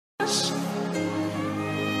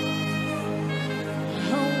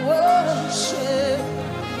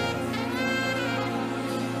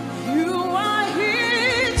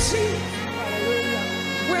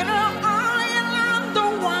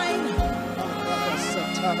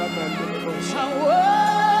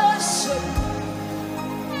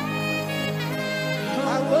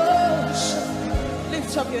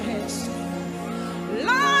Lift up your hands.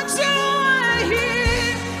 Lord, you are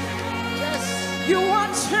here. Yes. You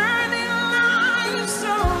are turning lives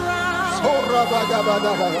around.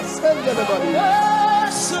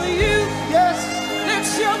 Worship you. Yes.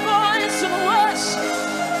 Lift your voice and worship.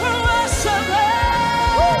 Worship.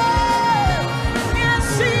 Yes,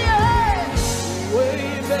 yes.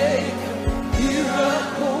 Waymaker,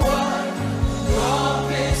 miracle one,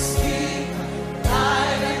 promise keeper,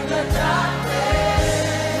 light in the dark.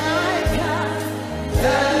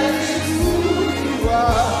 That is who you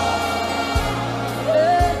are.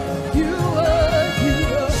 You are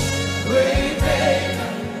great maker,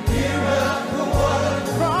 miracle worker,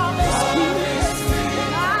 promise keeper,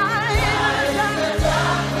 light in the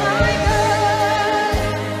dark.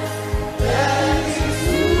 That is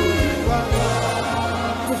who you are.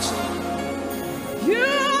 You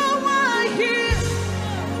are here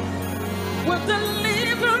with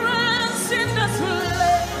deliverance in this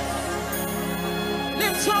place.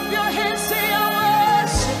 Lift up your hands, say, I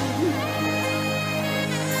worship you.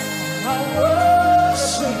 I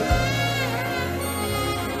worship you.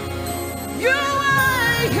 You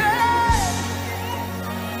are here.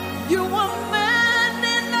 You are man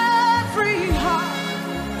in every heart.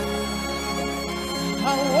 I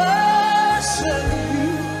worship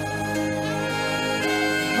you.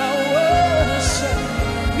 I worship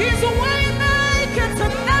you. He's a way maker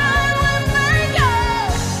tonight. We make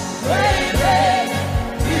it. Waymaker,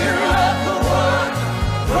 miracle one,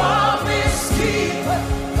 promise keeper,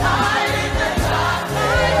 light in the dark.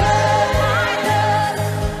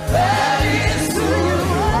 That is who you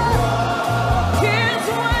are. He's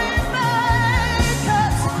waymaker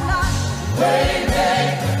tonight.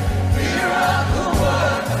 Waymaker, miracle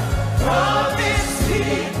one, promise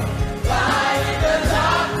keeper, light in the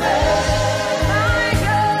darkness.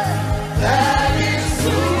 That is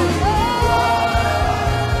who you are.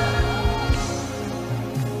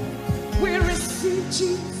 We receive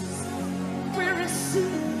Jesus. We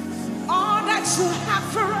receive all that you have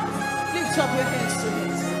for us. Lift up your hands to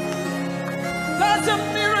this. There's a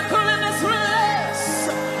miracle in this place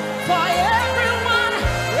for everyone,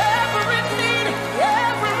 every need,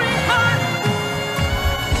 every heart.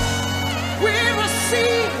 We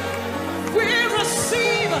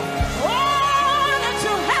receive all that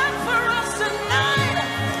you have for us tonight.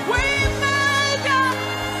 We make a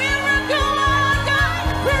miracle worker,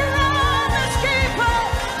 promise keeper,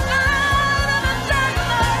 light in the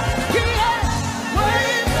darkness. He is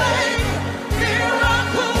waymaker,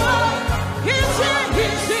 miracle worker. He's here,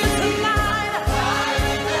 he's light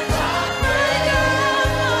in the darkness.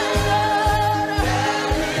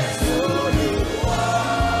 That is who you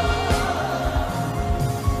are.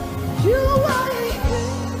 You are here.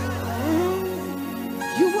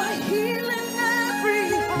 You are healing every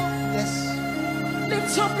heart. Yes.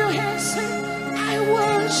 Lift up your hands, say, I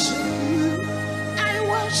worship you. I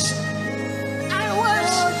worship you. I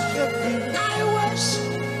worship you. I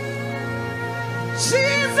worship you.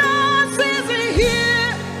 Jesus is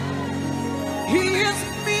here. He is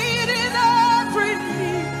meeting every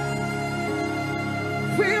need.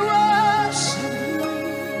 We worship you.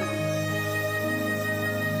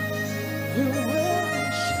 We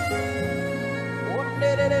worship you.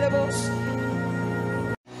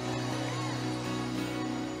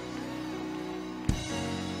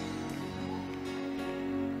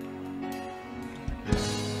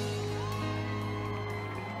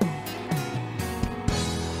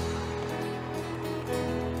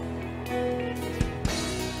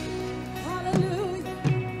 Hallelujah.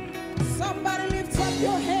 Somebody lift up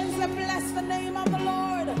your hands and bless the name of the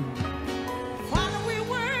Lord. Father, we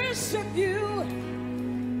worship you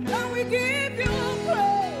and we give you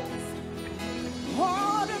praise.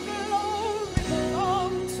 All the glory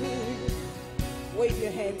belongs to you. Wave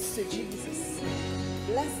your hands to Jesus.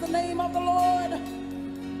 Bless the name of the Lord.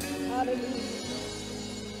 Hallelujah.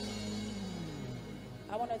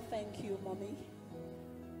 I want to thank you, Mommy.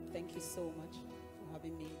 Thank you so much for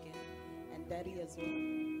having me again. And Daddy as well.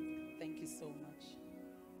 Thank you so much.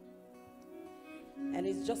 And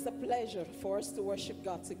it's just a pleasure for us to worship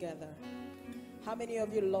God together. How many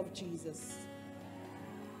of you love Jesus?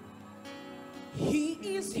 He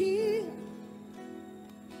is here,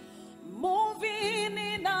 moving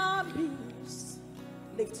in our midst.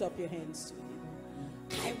 Lift up your hands to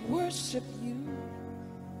him. I worship you.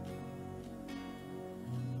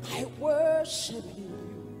 I worship you.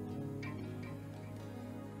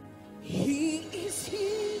 He is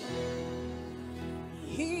here.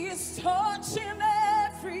 He is touching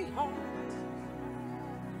every heart.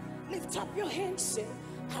 Lift up your hands, say,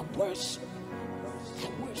 I worship you. I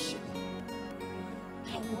worship you.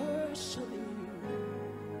 I worship you.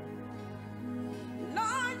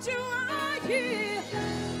 Lord, you are here,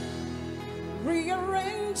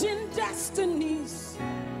 rearranging destinies.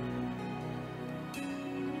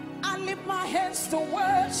 I lift my hands to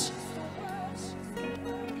worship.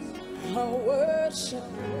 I worship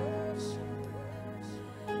you.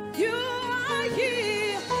 You are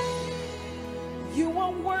here. You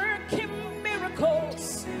are working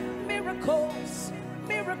miracles, miracles,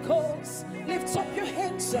 miracles. Lift up your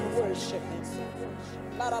hands and worship Him.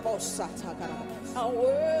 I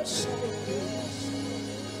worship you.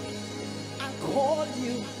 I call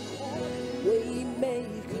you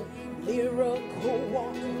Waymaker, miracle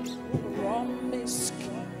worker, promise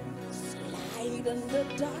keeper, light in the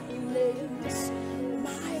darkness.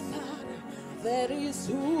 My God, that is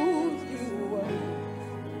who you are.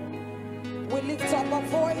 We lift up our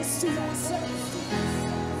voice to ourselves.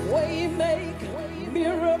 Waymaker,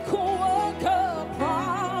 miracle worker,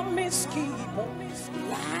 promise keeper,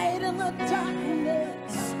 light in the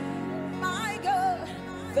darkness. My God,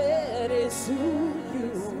 that is who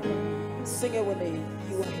you are. Sing it with me.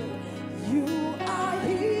 You are here. You are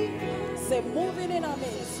here. Say, moving in our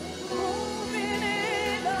midst. Moving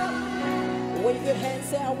in our midst. Wave your hands,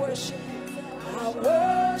 say, I worship you. I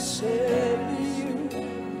worship you.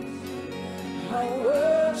 I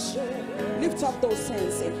worship. Lift up those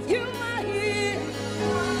hands. Say, you are here.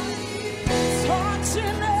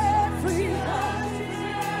 Touching every heart.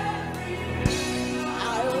 I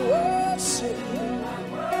worship you. I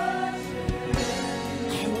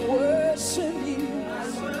worship you.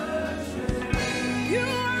 You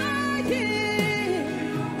are here.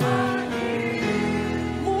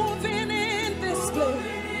 Moving in this place.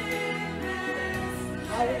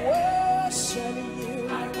 I worship you.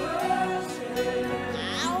 I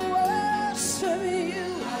worship you.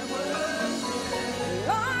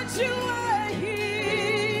 Lord, you are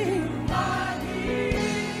here.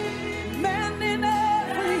 Mending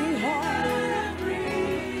every heart.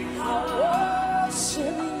 I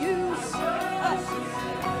worship you.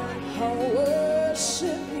 I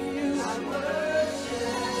worship you.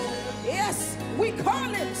 Yes, we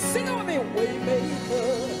call it. Sing it with me.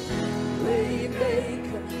 Waymaker,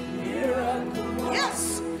 waymaker, miracle.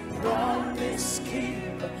 Yes, promise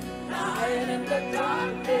keeper, light in the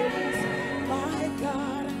darkness. My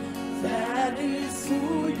God, that is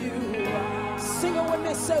who you are. Sing it with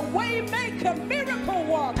me. Say, waymaker, miracle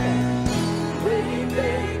worker,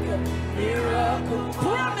 waymaker, miracle,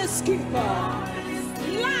 promise keeper,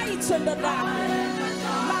 light in the darkness.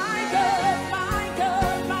 My God, my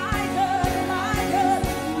God, my God, my God.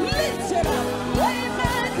 Lift it up.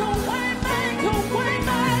 Waymaker, waymaker,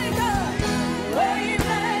 waymaker,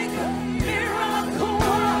 waymaker, miracle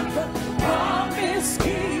worker, promise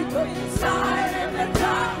keeper, light in the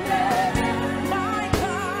darkness. My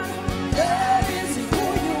God, that is who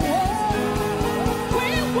you are. We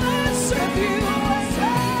worship you.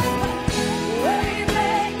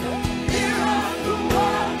 Waymaker, miracle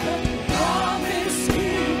worker, promise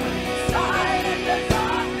keeper, light in the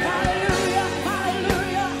dark. Hallelujah,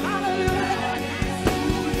 hallelujah, hallelujah.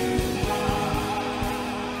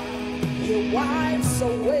 He wipes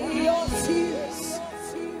away your tears.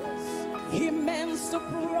 He mends the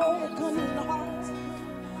broken heart.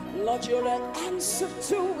 Lord, you're the answer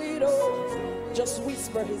to it all. Just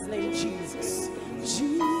whisper His name, Jesus.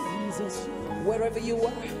 Jesus, wherever you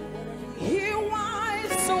are. He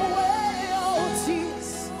wipes away your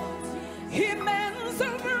tears. He mends the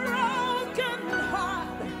broken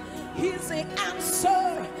heart. He's the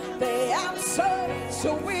answer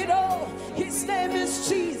to it all. His name is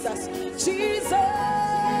Jesus. Jesus.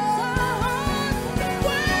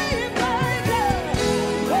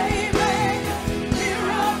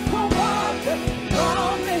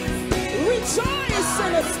 Rejoice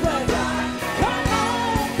in His presence. Come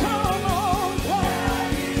on, come on, come on.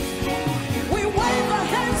 We wave our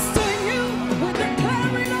hands to you. We're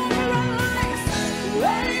declaring over our lives.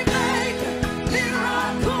 Waymaker,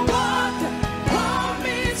 miracle worker,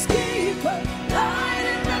 promise keeper, light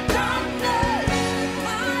in the darkness.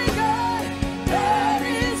 My God, that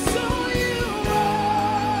is who you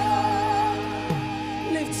are.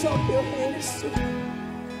 Lift up your hands.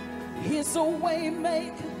 He's a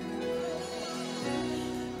waymaker,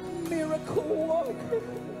 miracle worker,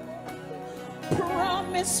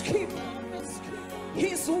 promise keeper,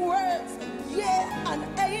 His words, yeah and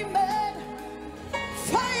amen.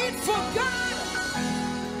 Faithful God,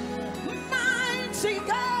 mighty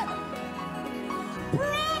God,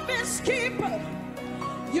 promise keeper.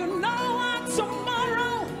 You know our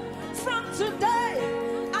tomorrow from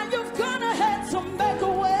today, and you've gone ahead to make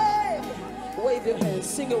a way. Wave your hands,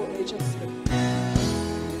 sing it with me, just sing.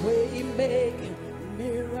 Way make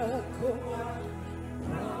miracle.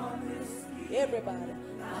 Everybody.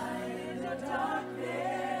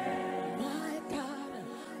 My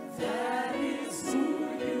God, that is who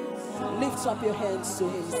you are. Lift up your hands to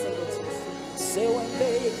him, sing it. Say way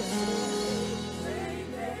make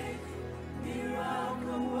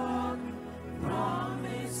miracle work,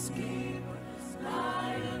 promise keeper,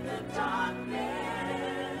 light in the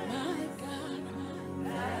darkness. My God,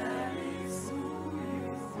 that is who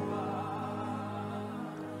you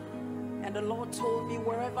are. And the Lord told me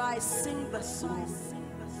wherever I sing the song,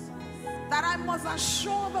 that I must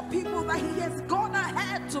assure the people that he has gone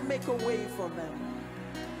ahead to make a way for them.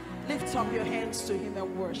 Lift up your hands to him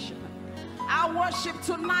and worship him. Our worship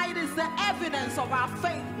tonight is the evidence of our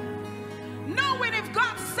faith. Knowing if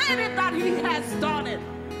God said it, that he has done it.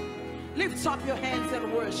 Lift up your hands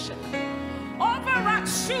and worship. Over our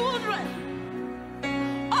children,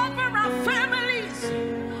 over our families,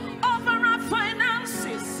 over our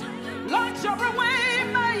finances. Lord, you're a way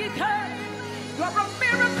maker. You're a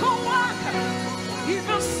miracle worker.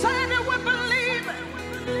 Even said it, we believe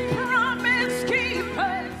it. Promise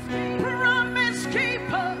keeper, promise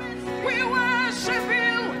keeper. We worship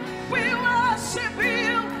you, we worship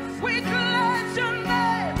you. We bless your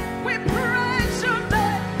name, we praise your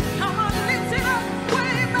name. Come on, lift it up.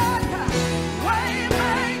 Way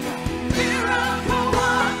maker, miracle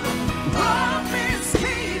worker, promise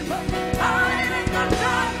keeper, light in the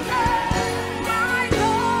darkness. My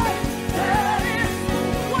God, that is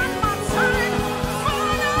one more time.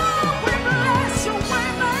 Father, we bless you. Way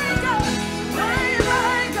maker,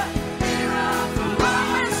 miracle,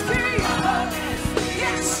 promise keeper.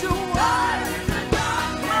 Yes, you are.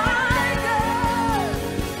 My God,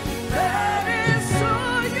 that is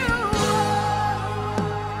who you are.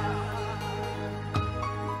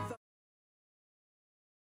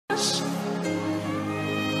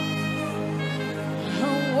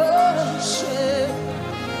 Worship.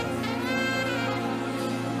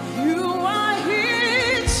 You are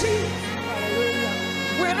here, Jesus,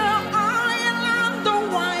 with the oil and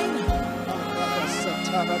the wine.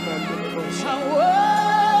 I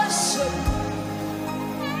worship.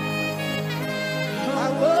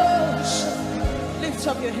 I worship. Lift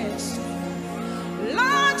up your hands.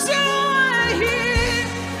 Lord, you are here.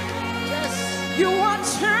 Yes. You are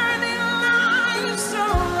turning lives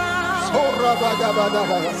around.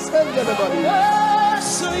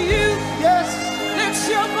 Worship you. Yes. Lift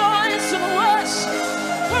your voice and worship.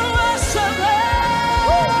 Worship him.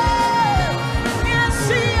 Yes,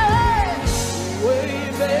 he is.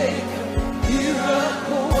 Way maker,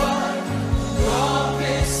 miracle worker,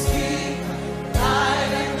 promise keeper,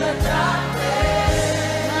 light in the darkness.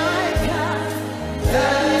 My God,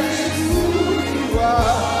 that is who you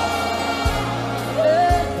are.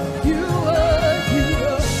 You are.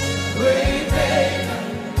 Way maker,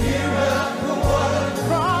 miracle worker,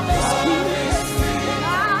 promise keeper,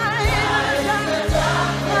 light in the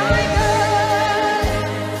darkness. My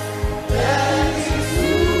God, that is who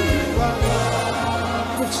you are.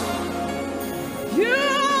 You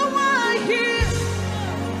are here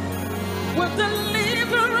with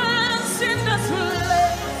deliverance in this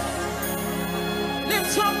place.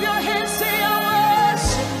 Lift up your hands, say, I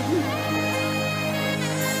worship you.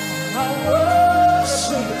 I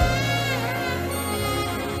worship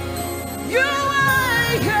you. You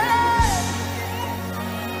are here.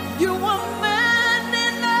 You are man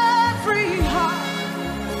in every heart.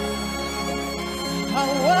 I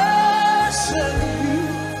worship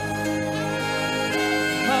you.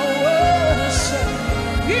 I worship.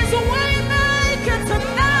 He's a way maker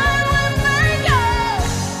tonight. We make it.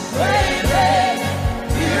 Way maker,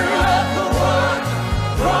 miracle worker,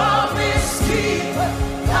 promise keeper,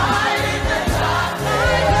 light in the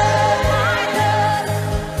darkness. My God,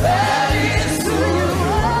 that is who you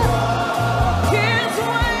are. He's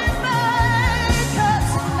way maker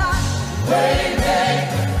tonight. Way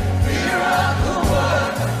maker, miracle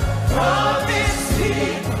worker, promise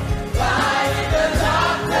keeper, light in the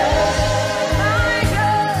darkness. My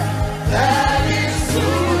God, that is who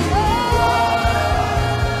you are.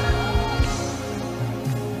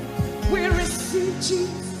 We receive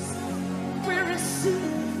Jesus. We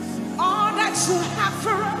receive all that you have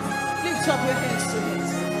for us. Lift up your hands to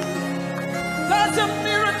this. There's a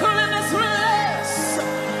miracle in this place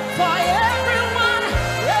for everyone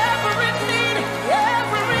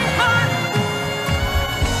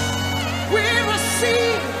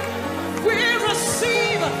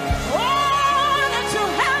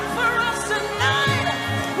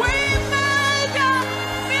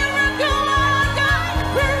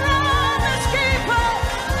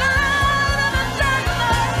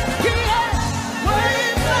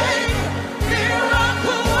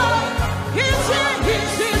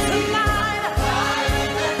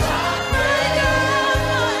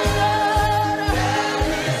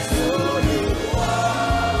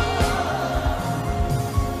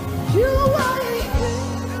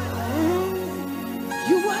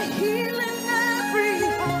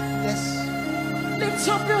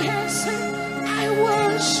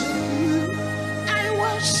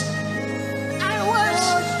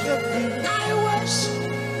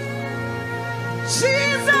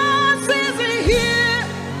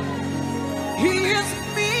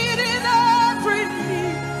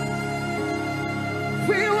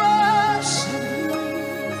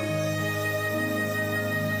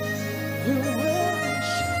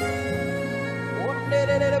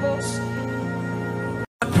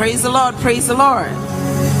Praise the Lord, praise the Lord.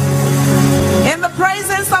 In the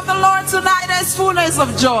presence of the Lord tonight there's fullness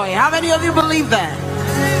of joy. How many of you believe that?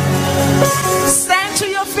 Stand to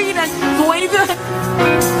your feet and wave your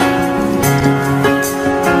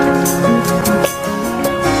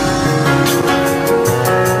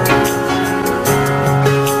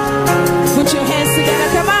put your hands together,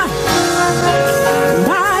 come on.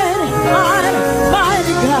 Mighty, mighty,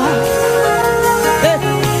 mighty God.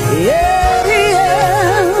 Yeah,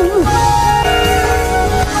 yeah.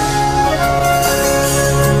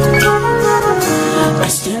 I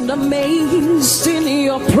stand amazed in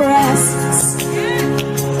your presence.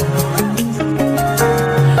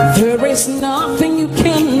 There is nothing you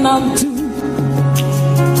cannot do.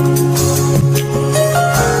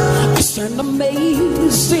 I stand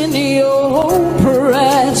amazed in your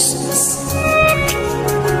presence.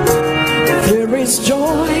 There is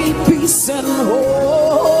joy, peace, and hope.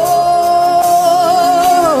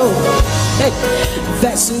 Hey,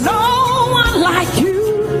 there's no one like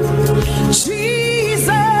you, Jesus.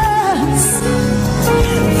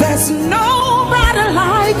 There's nobody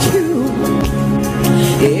like you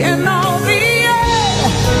in all the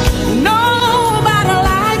earth. Nobody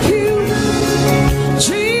like you,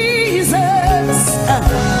 Jesus.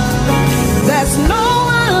 There's no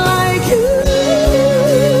one like you.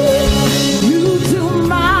 You do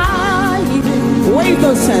mighty, wave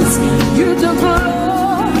those hands. You do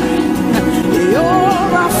glory.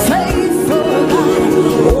 You're a faithful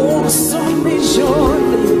God. Awesome is your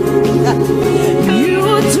name. You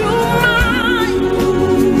do mighty.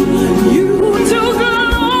 You do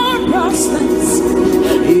gloriousness.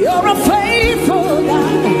 You're a faithful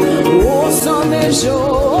God. Awesome is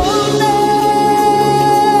your name.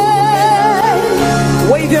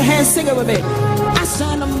 Wave your hands, sing it with me. I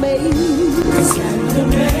stand amazed. I stand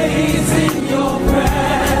amazed in your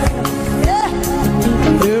presence. Yeah.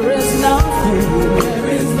 There is nothing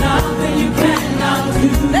you cannot do.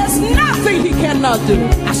 There's nothing he cannot do.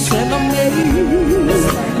 I stand amazed. I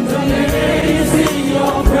stand amazed in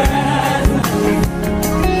your presence.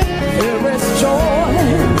 There is joy,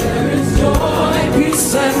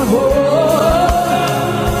 peace and hope.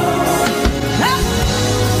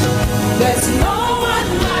 There's no one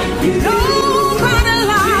like you, nobody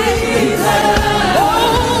like you,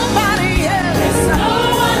 nobody else. There's no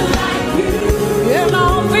one like you in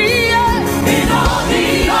all the earth,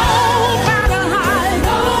 nobody like,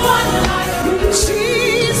 no one like you,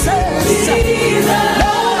 Jesus.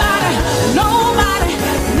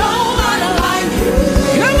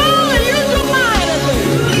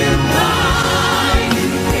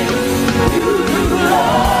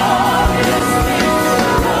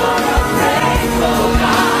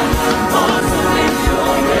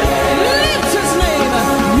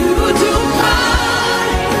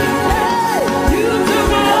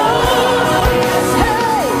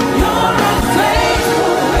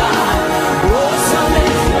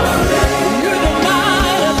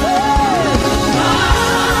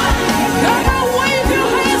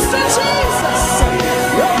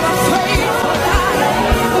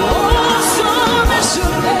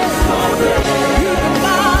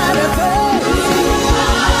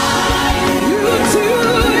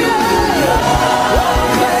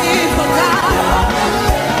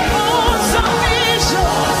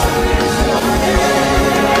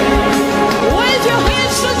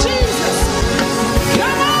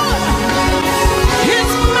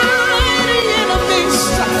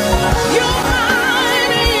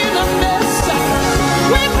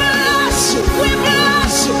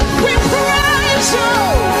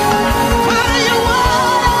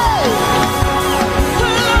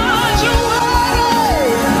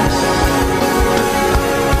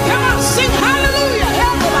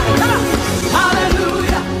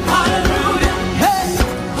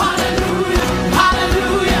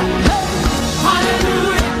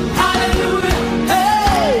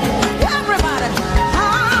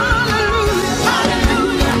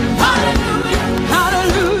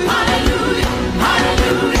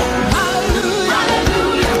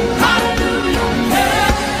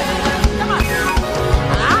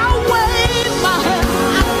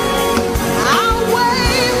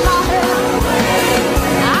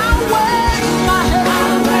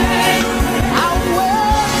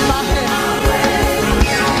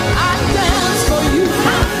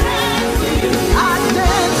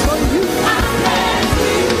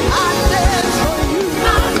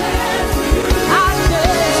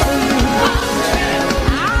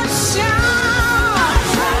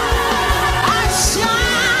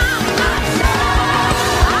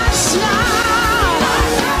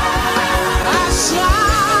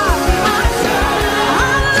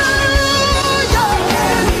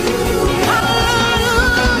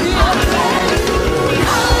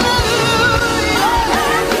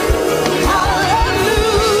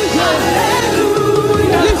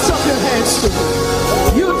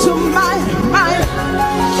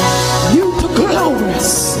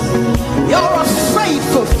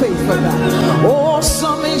 faithful God.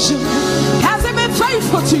 Awesome is you. Has He been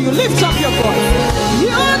faithful to you? Lift up your voice.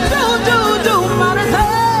 You do mighty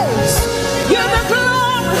things. You're the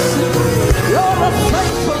glorious. You're a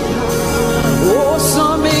faithful God.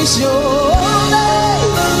 Awesome is your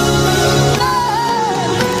name.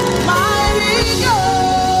 Mighty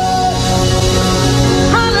God.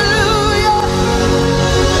 Hallelujah.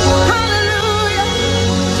 Hallelujah.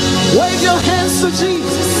 Wave your hands to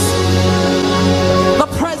Jesus. The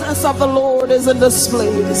presence of the Lord is in this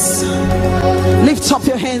place. Lift up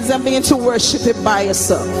your hands and begin to worship Him by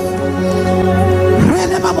yourself.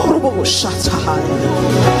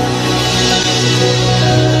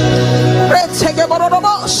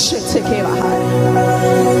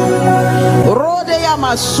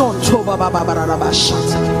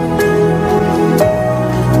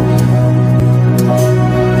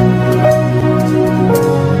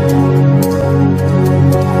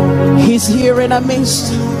 He's here in our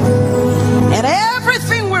midst, and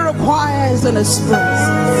everything we require is in His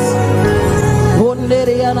presence.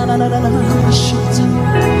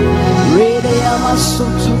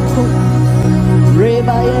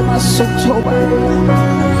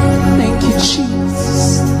 Thank you,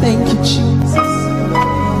 Jesus. Thank you, Jesus.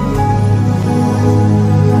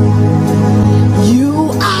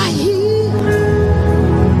 You are here,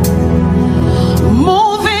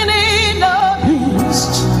 moving in our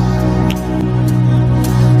midst.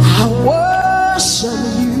 I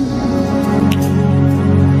worship you.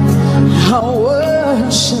 I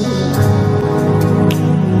worship you.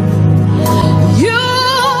 You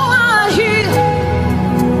are here,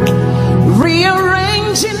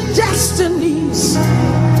 rearranging destinies.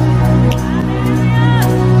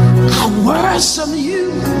 I worship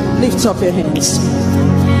you. Lift up your hands.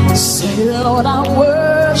 Say, Lord, I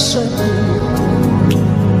worship you.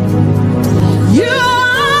 You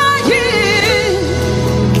are here,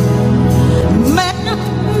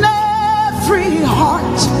 mending every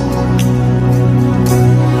heart.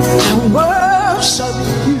 I worship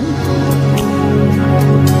you.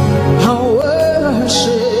 I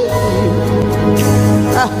worship you.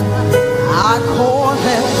 I call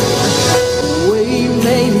Him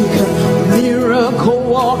Waymaker, miracle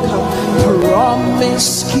walker,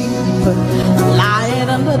 promise keeper, light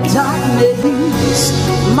in the darkness.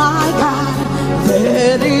 My God,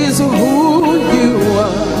 that is who you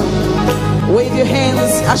are. Wave your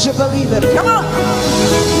hands as you believe it. Come on.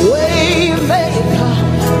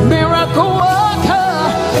 Waymaker, miracle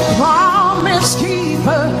worker, promise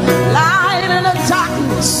keeper, light in the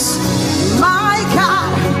darkness. My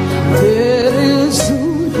God, that is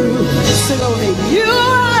who you are. Sing on me. You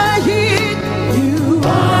are here. You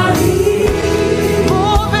are here,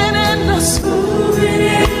 moving in the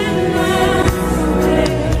spirit.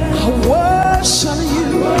 I worship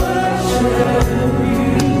you.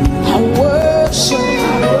 I worship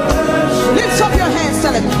you. Lift up your hands,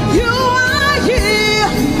 tell Him, you are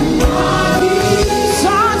here,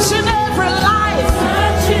 touching every life.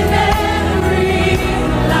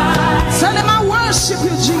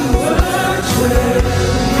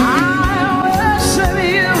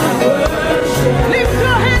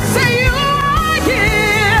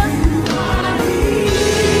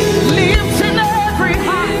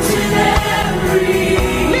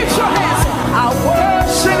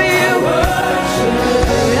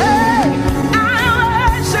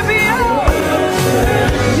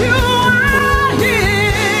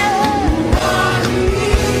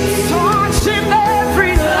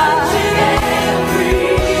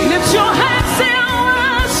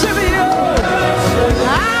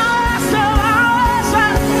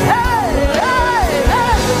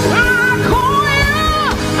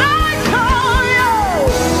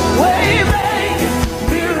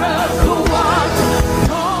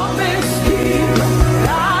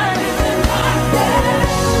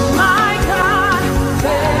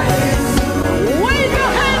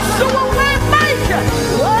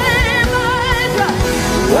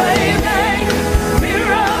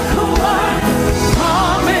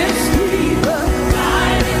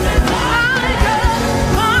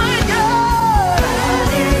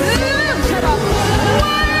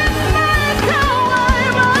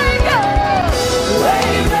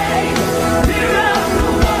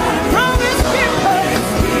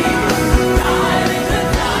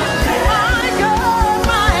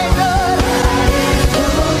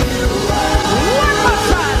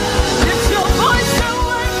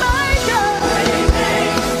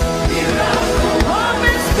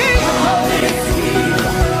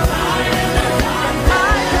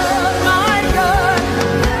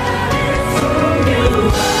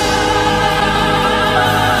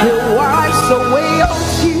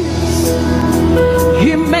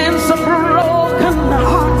 He mends a broken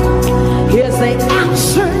heart. Here's the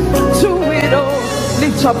answer to it all.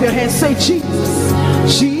 Lift up your hands, say Jesus,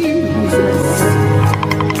 Jesus.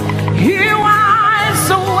 He wipes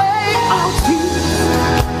away our tears.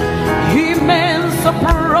 He mends a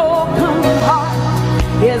broken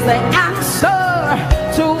heart. Here's the answer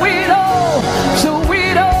to it all, to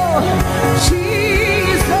it all.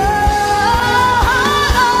 Jesus,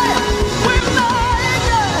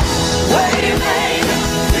 Waymaker,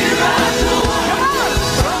 miracle worker,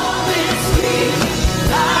 promise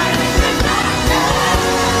keeper, light in the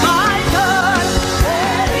darkness. My God,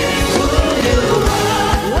 that is who you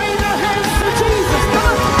are. Wave your hands to Jesus. Come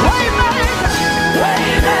on. Waymaker,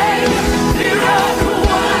 miracle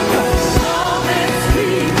worker, promise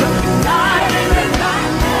keeper, light in the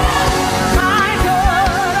darkness. My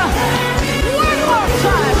God, one more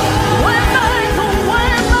time. Waymaker,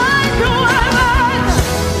 waymaker,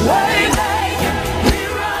 waymaker,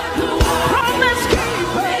 miracle worker, promise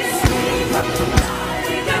keeper, light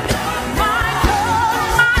in the darkness. My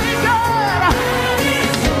God,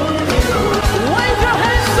 wave your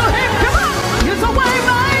hands to Him. Come on, He's a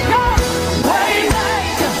waymaker,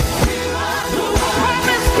 waymaker, miracle worker,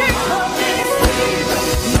 promise keeper,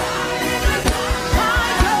 light in the darkness. My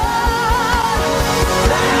God,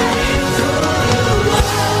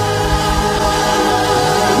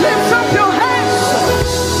 lift up your hands.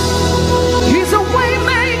 He's a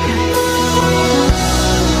waymaker.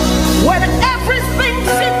 When everything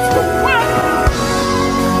seems to work,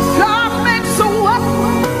 God makes a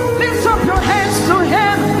way. Lift up your hands to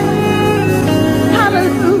Him.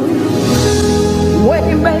 Hallelujah.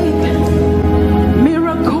 Waymaker,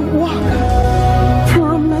 miracle worker,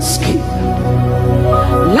 promise keeper,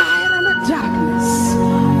 light in the darkness.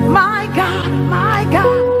 My God, my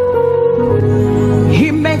God.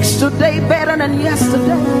 He makes today better than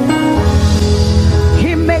yesterday.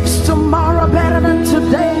 He makes tomorrow better than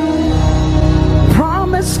today.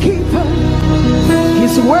 Promise keeper.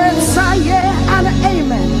 His words are yeah and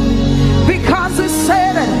amen. Because He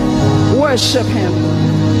said it. Worship Him.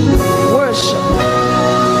 Worship.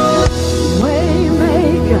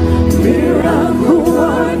 Waymaker, miracle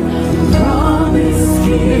worker, promise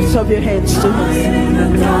keeper. Lift up your hands to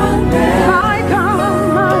Him. My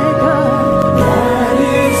God, my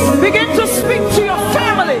God. Begin to speak to your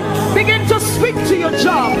family. Begin to speak to your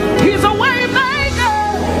job. He's a way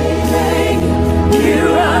maker.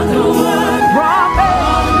 Miracle worker,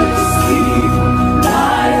 promise keeper,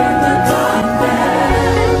 light in the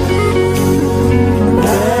darkness.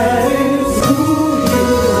 That is who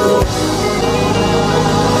you are.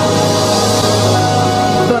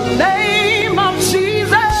 The name of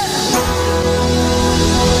Jesus.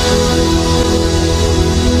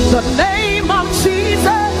 The name of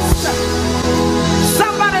Jesus.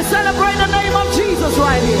 Somebody celebrate the name of Jesus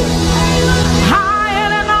right here. Higher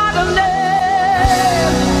than other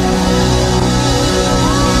name.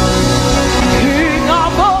 King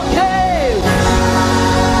of all kings.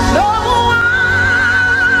 No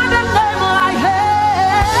other name like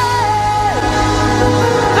Him.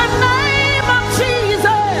 The name of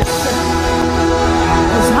Jesus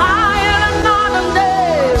is higher than other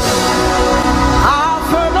names.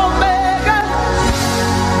 Alpha and Omega.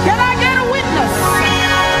 Can I get a witness?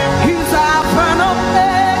 He's Alpha and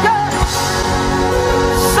Omega.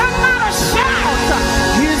 Somebody shout.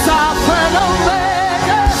 He's Alpha and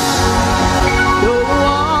Omega. No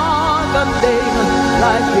other name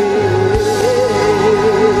like Him.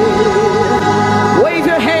 Wave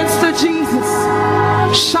your hands to Jesus.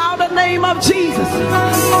 Shout the name of Jesus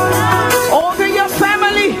over your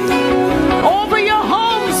family, over your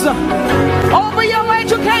homes, over your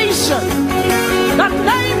education. The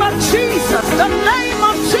name of Jesus, the name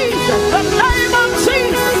of Jesus, the name of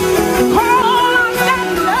Jesus. Call on that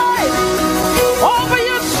name over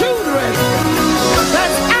your children.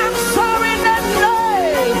 There's answer in that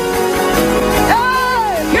name.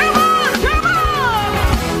 Hey, come on, come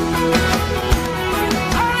on.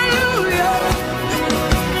 Hallelujah.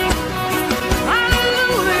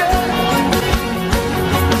 Hallelujah.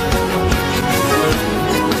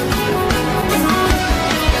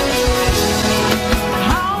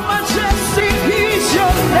 How majestic is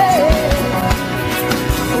your name,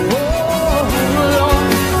 oh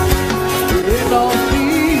Lord, in all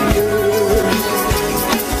the earth.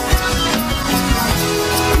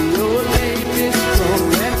 Your name is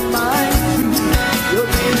strong and mighty. Your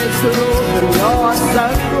name is Lord, Lord,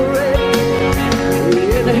 and great.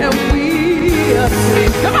 In Him we are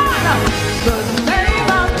saved. Come on, the name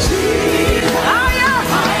of Jesus. Higher,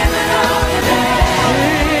 higher than all the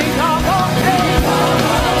names. King of all kings.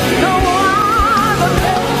 No other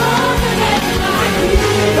name like Him.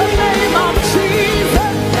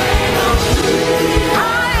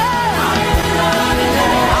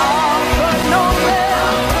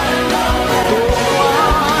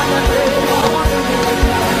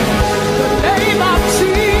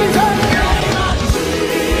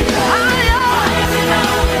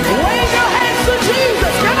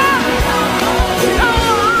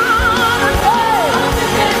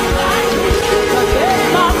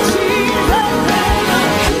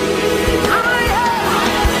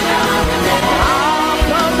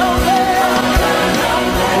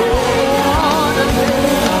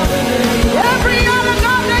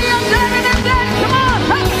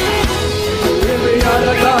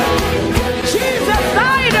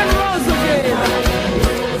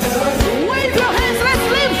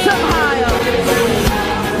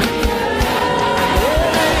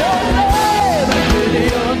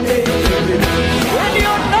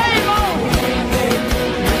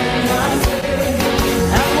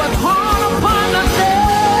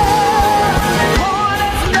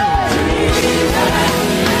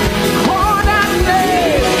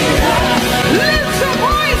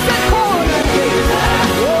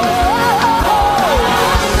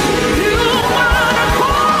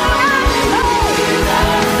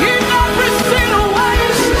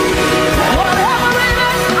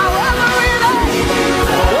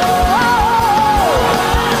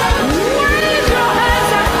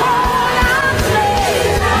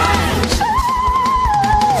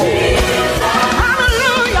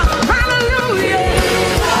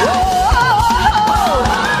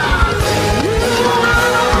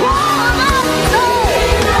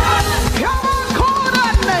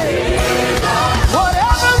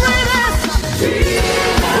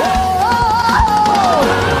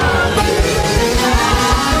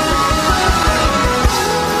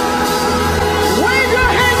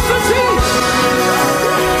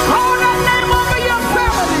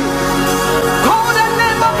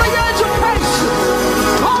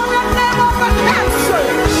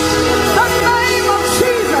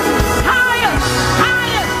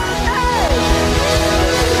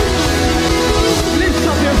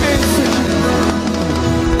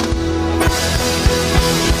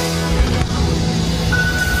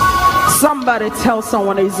 Somebody tell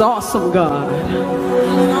someone He's awesome God.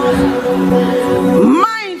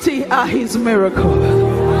 Mighty are His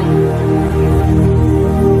miracles.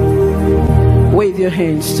 Wave your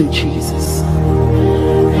hands to Jesus.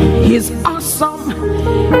 He's awesome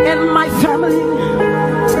in my family.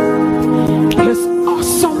 He's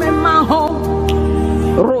awesome in my home.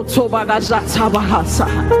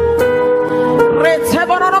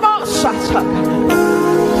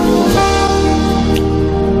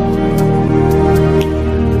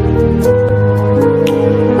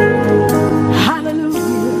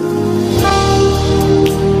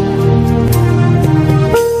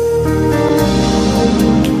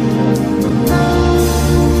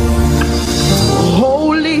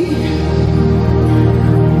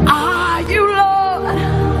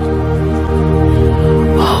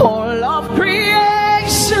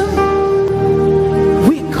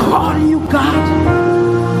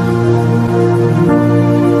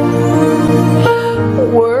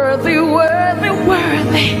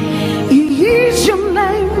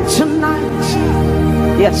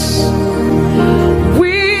 Yes.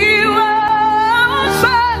 We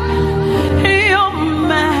worship Your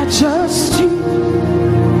majesty.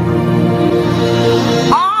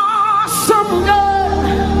 Awesome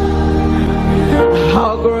God.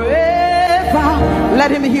 How great Thou.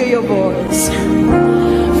 Let Him hear your voice.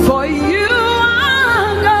 For You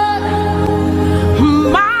are God.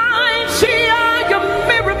 Mighty are Your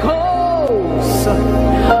miracles.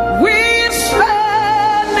 We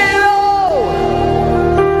stand in awe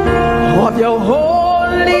of Your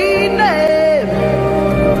holy name,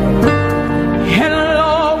 and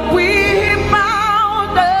Lord, we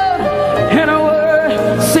bow down in a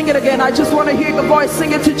word. Sing it again. I just want to hear your voice.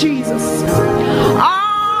 Sing it to Jesus.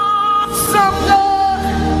 Awesome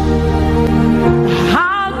God,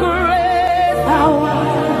 how great Thou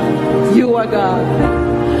art. You are God.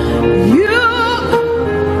 You.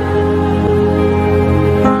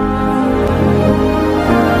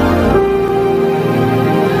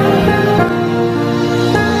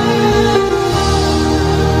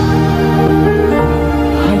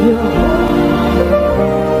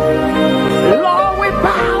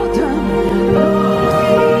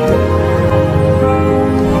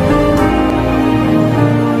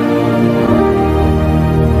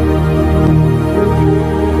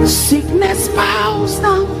 Sickness bows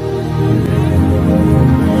down,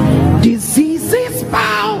 diseases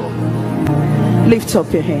bow. Lift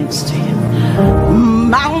up your hands to Him.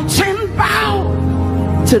 Mountain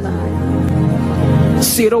bow tonight.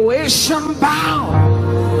 Situation bow.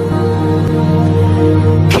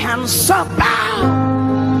 Cancer bow.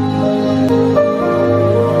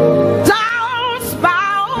 Doubts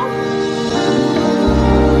bow.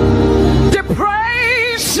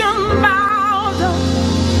 Depression bow.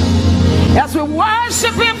 As we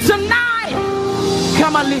worship Him tonight,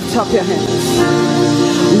 come on, lift up your hands.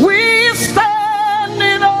 We stand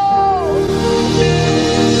in awe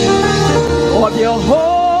of Your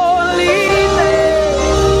holy name.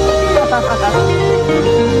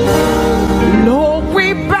 Lord,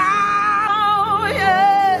 we bow,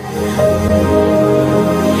 yeah.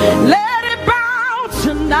 Let it bow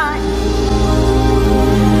tonight.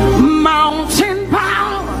 Mountain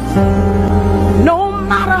bow. No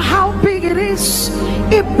matter how big it is,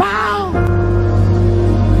 it bow.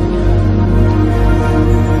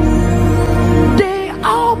 They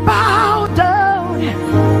all bow down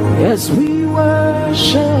as we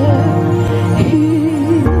worship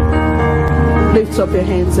Him. Lift up your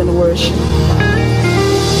hands and worship.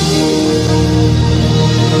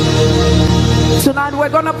 Tonight we're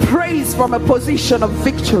gonna praise from a position of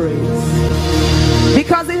victory,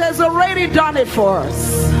 because He has already done it for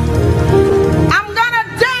us. I'm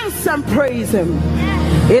gonna dance and praise Him.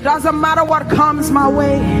 It doesn't matter what comes my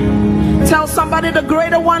way. Tell somebody the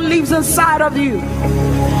greater one lives inside of you.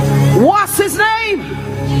 What's His name?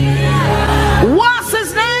 What's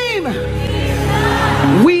His name?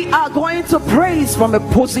 We are going to praise from a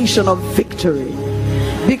position of victory,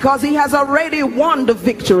 because He has already won the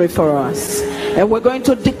victory for us, and we're going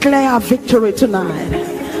to declare our victory tonight.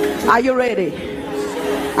 Are you ready?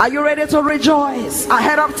 Are you ready to rejoice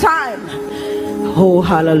ahead of time? Oh,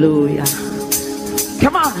 hallelujah.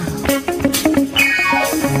 Come on.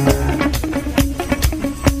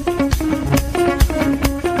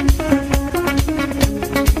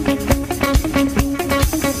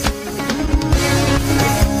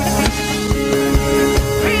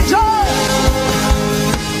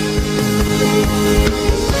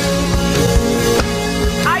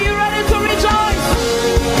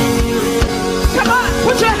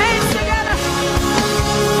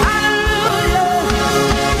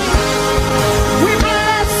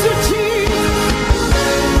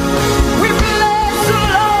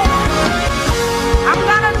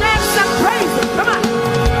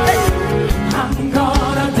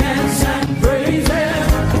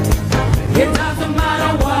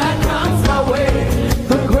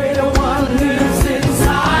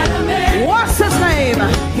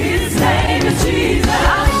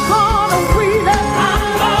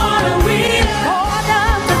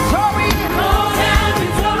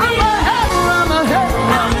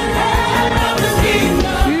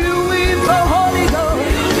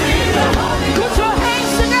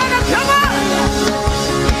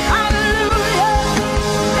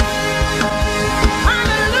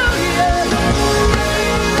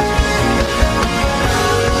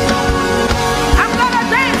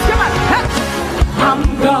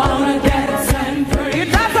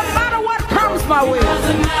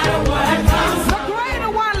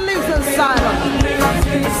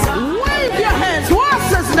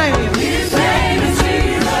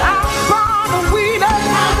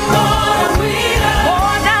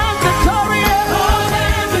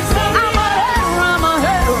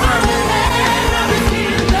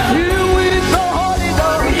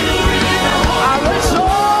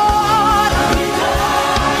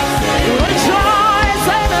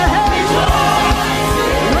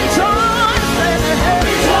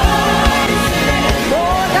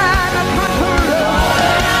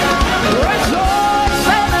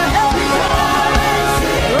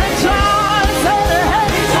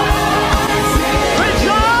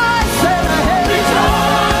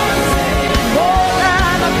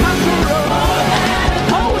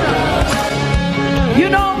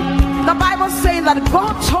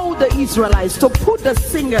 Israelites to put the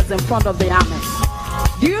singers in front of the army.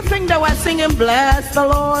 Do you think they were singing bless the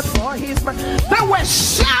Lord for his praise? They were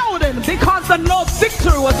shouting because they know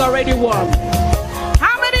victory was already won.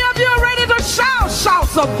 How many of you are ready to shout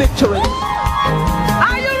shouts of victory?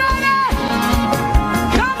 Are you ready?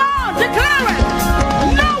 Come on, declare it.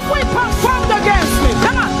 No weapon formed against me.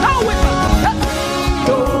 Come on, no weapon.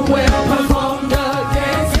 No weapon formed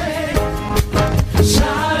against me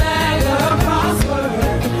shall ever prosper.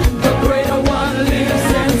 The greater one lives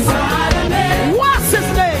inside of me. What's his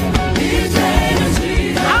name? His name is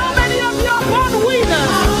Jesus. How many of you are born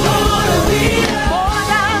winners? I'm born a winner. Born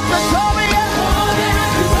as victorious.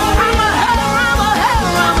 I'm a header, I'm a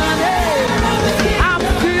header, I'm a header. I'm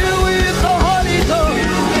filled with the Holy Ghost.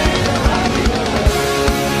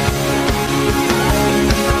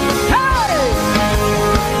 Hey!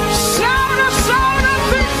 Shout a shout of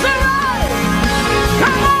victory!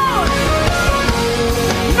 Come on!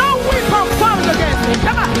 No weapon formed against me.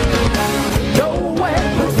 Come on! No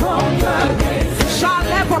weapon formed against me shall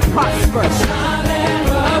ever prosper.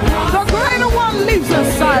 The greater one lives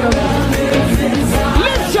inside of me.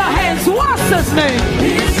 Lift your hands. What's his name?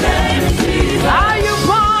 His name is Jesus. Are you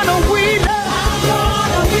born a winner? I'm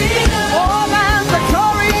born a winner. All and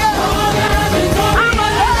victorious. I'm a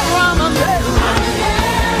header, I'm a header.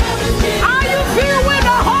 Are you filled with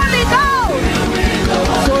the Holy Ghost?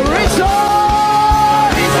 So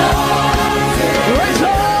rejoice.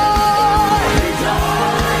 Rejoice.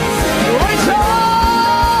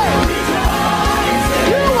 Rejoice.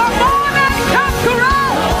 You are born a conqueror.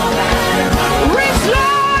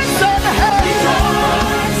 Rejoice in heaven.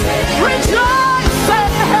 Rejoice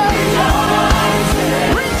in heaven.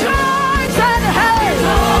 Rejoice in heaven.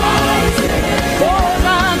 Born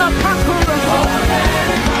a conqueror.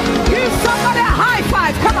 Give somebody a high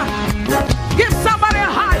five. Come on. Give somebody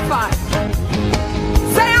a high five.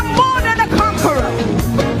 Say, I'm more than a conqueror.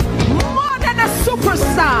 More than a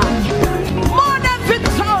superstar. More than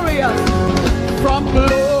victorious. From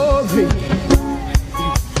glory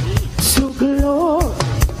to glory,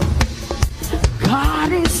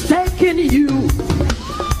 God is taking you.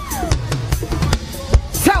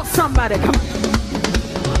 Tell somebody, come on.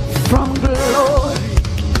 From glory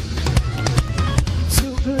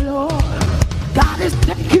to glory, God is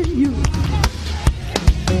taking you.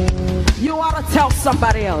 You ought to tell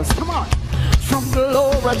somebody else. Come on. From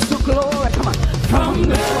glory to glory. Come on. From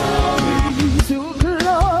glory to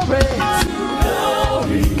glory.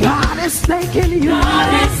 God is taking you.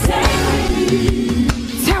 God is taking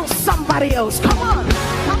you. Tell somebody else. Come on.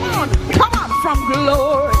 Come on. Come on. From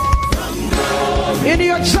glory. In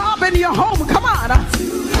your job, in your home. Come on.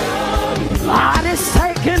 God is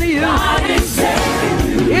taking you. God is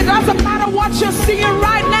taking you. It doesn't matter what you're seeing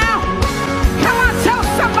right now. Come on. Tell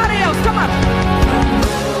somebody else. Come on.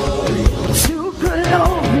 To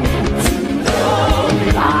glory.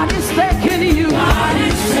 God is taking you. God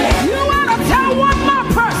is taking you. You want to tell one more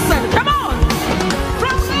person. Come on.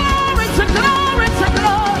 From glory to glory to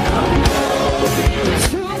glory.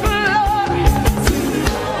 To glory.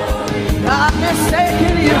 God is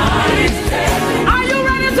taking you. Are you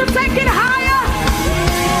ready to take it higher?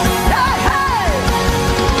 Hey, hey.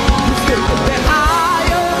 Just take it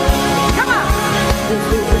higher. Come on. Just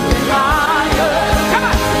take it higher. Come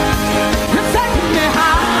on. Just take me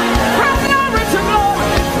higher. From glory to glory.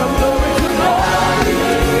 From glory to glory.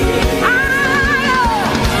 Higher.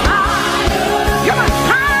 Higher. Come on.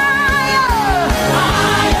 Higher.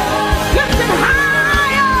 Higher. Lift it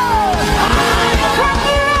higher. From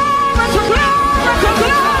glory to glory to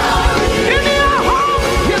glory. In your home,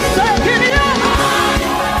 he's taking you.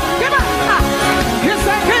 Come on. He's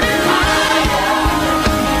taking you.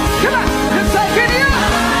 Come on. He's taking you.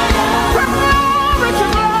 From glory to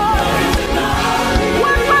glory.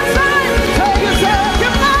 One more time. Take it, take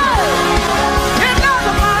it now. It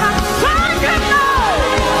doesn't matter. Take it now.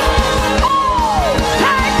 Oh,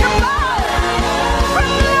 take it now. From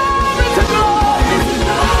glory to glory.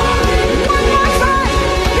 One more time.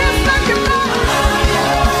 He's taking now.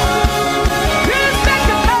 He's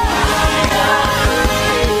taking now.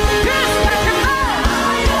 He's taking now.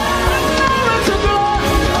 From glory to glory.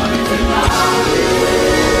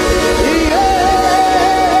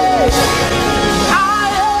 Yes.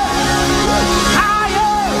 Higher,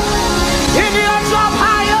 higher, in your job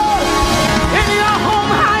higher, in your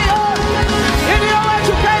home higher, in your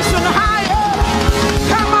education higher.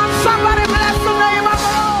 Come on, somebody bless the name of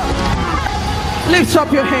the Lord. Lift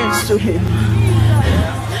up your hands to him.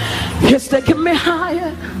 He's taking me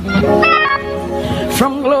higher,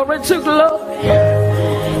 from glory to glory.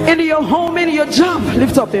 In your home, in your your job,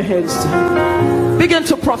 lift up your hands. Begin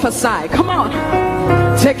to prophesy. Come on.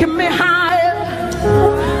 Taking me higher.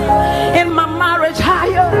 In my marriage,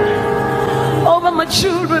 higher. Over my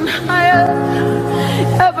children, higher.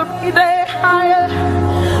 Every day, higher.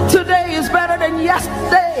 Today is better than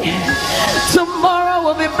yesterday. Tomorrow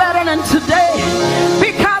will be better than today.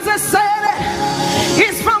 Because I said it.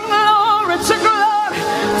 It's from glory to glory.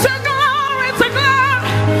 To glory, to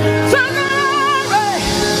glory. To glory.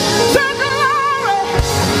 To glory.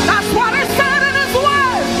 That's what it said in his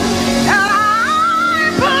word. And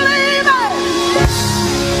I believe it.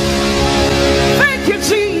 Thank you,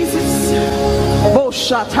 Jesus.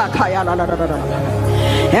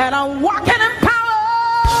 And I'm walking in power.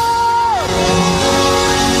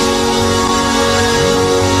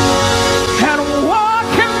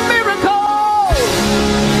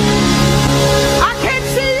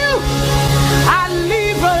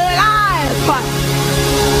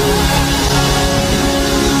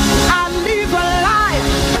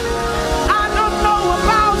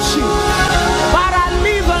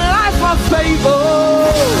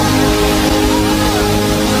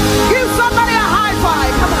 Give somebody a high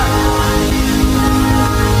five. Come on.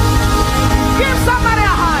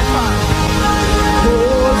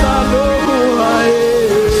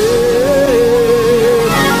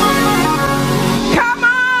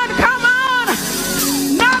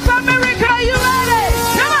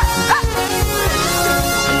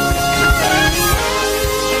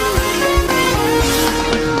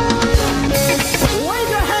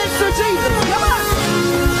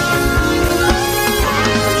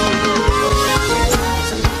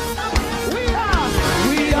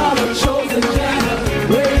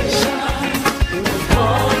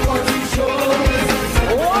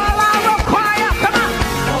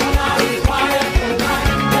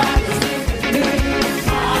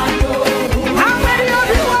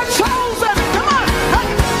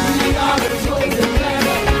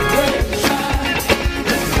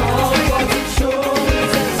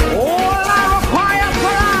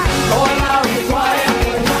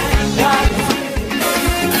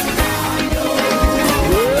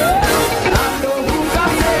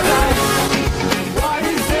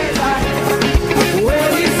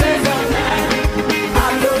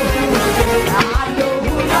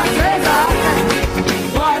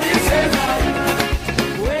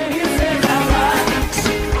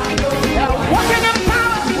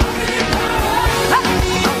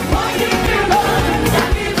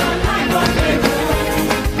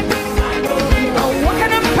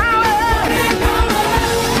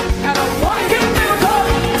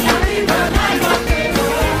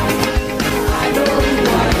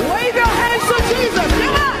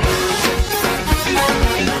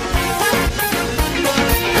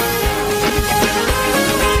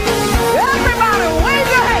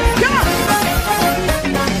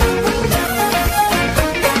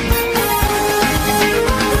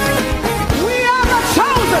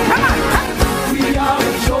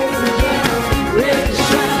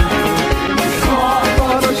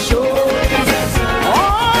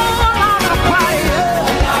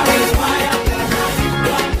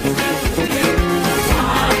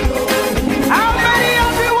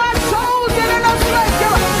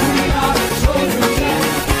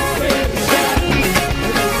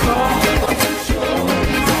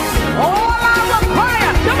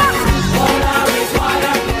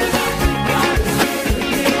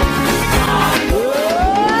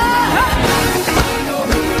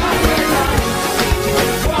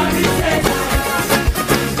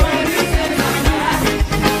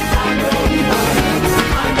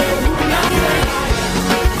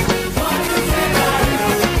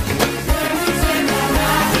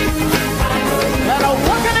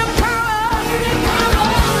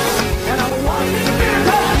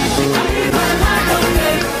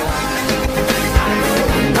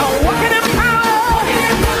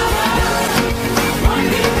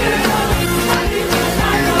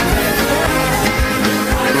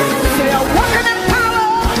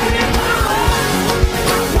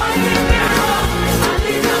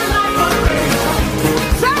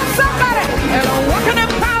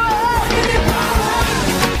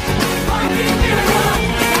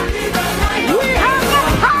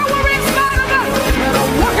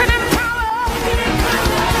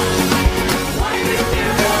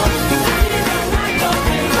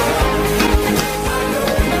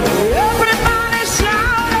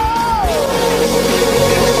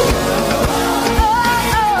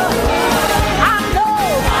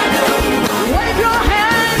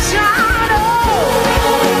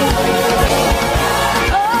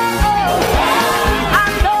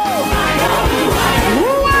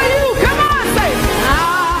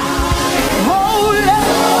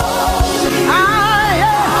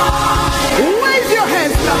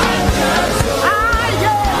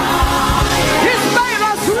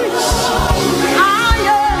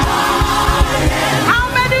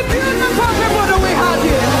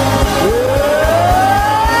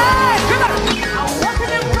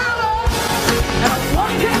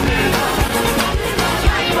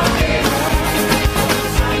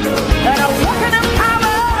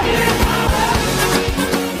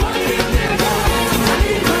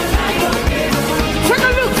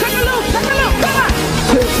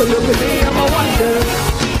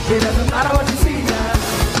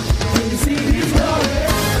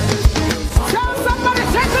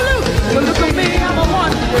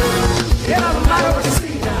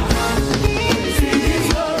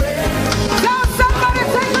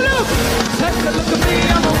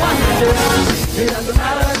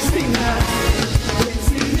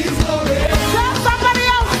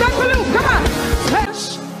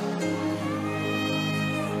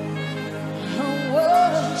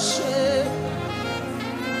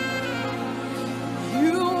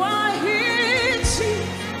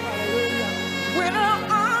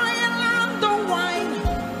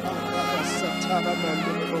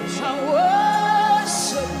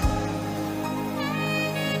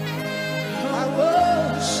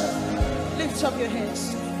 Lift up your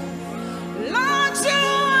hands. Lord, you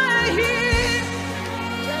are here.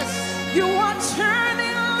 Yes. You are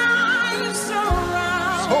turning lives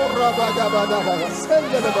around.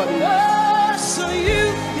 So you,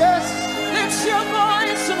 yes, lift your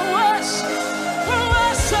voice and worship.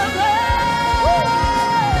 Worship.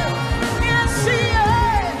 Yes,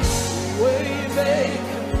 yes.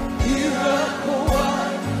 Waymaker, miracle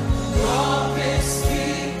worker, promise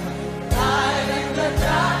keeper, light in the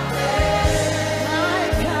darkness.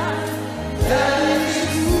 My God, that is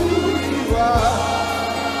who you are.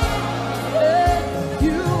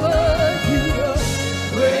 You are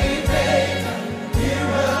waymaker,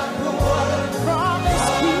 miracle worker, promise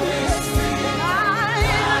keeper,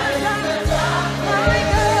 light in the darkness. My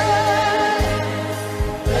God,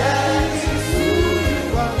 that is who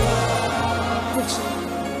you are.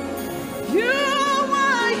 You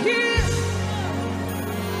are here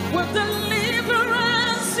with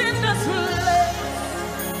deliverance in this place.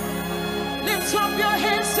 Lift up your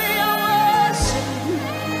hands, say, I worship you.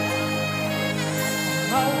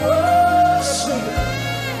 I worship you.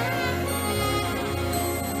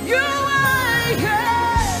 You are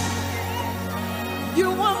here. You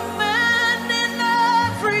are man in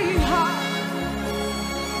every heart.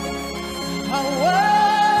 I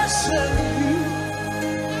worship you.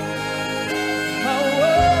 I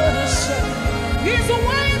worship you. He's a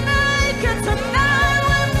way maker tonight.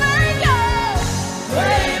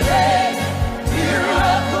 Waymaker,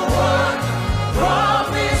 miracle worker,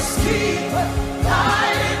 promise keeper,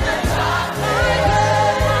 light in the darkness.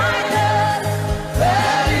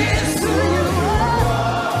 That is who you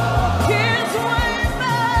are. He's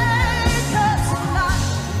waymaker tonight.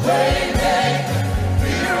 Waymaker,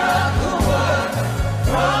 miracle worker,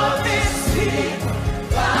 promise keeper,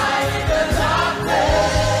 light in the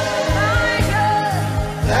darkness. My God,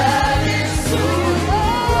 that is who you are.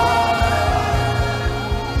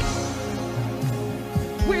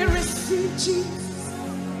 We receive Jesus.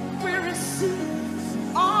 We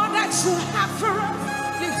receive all that you have for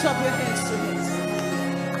us. Lift up your hands to this.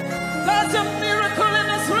 There's a miracle in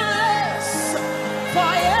this place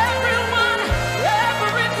for everyone,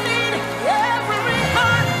 every need, every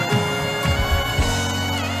heart.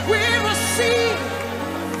 We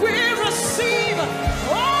receive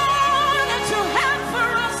all that you have for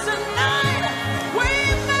us tonight. We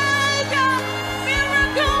make a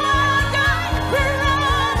miracle worker,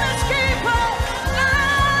 promise keeper,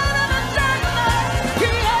 light in the darkness.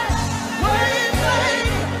 Yes, we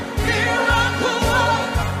make miracle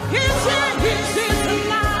worker. He's here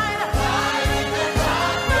tonight. Light in the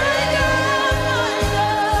darkness. My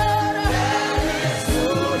God, that is who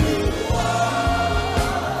you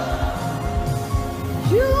are.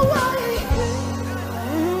 You are here.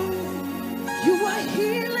 You are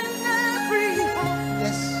healing every heart.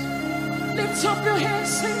 Yes. Lift up your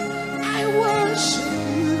hands, say, I worship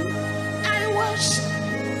you. I worship.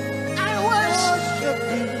 I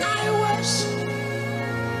worship. I worship.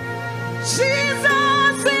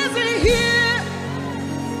 Jesus is here.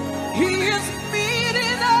 He is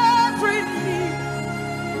meeting every need.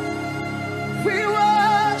 We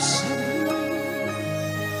worship you.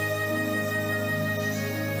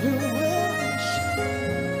 We worship.